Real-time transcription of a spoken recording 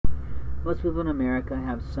Most people in America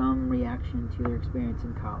have some reaction to their experience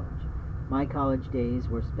in college. My college days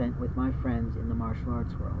were spent with my friends in the martial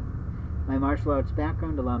arts world. My martial arts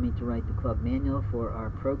background allowed me to write the club manual for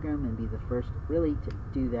our program and be the first really to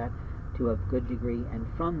do that to a good degree, and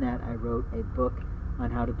from that I wrote a book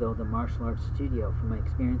on how to build a martial arts studio from my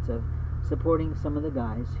experience of supporting some of the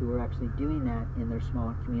guys who were actually doing that in their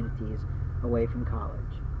smaller communities away from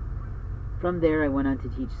college. From there I went on to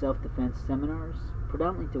teach self-defense seminars,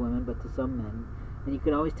 predominantly to women but to some men, and you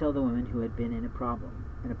could always tell the women who had been in a problem,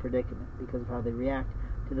 in a predicament, because of how they react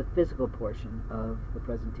to the physical portion of the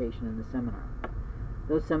presentation in the seminar.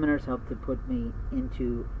 Those seminars helped to put me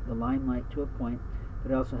into the limelight to a point,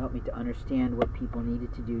 but it also helped me to understand what people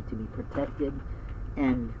needed to do to be protected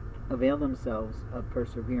and avail themselves of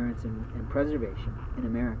perseverance and preservation in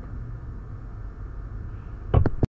America.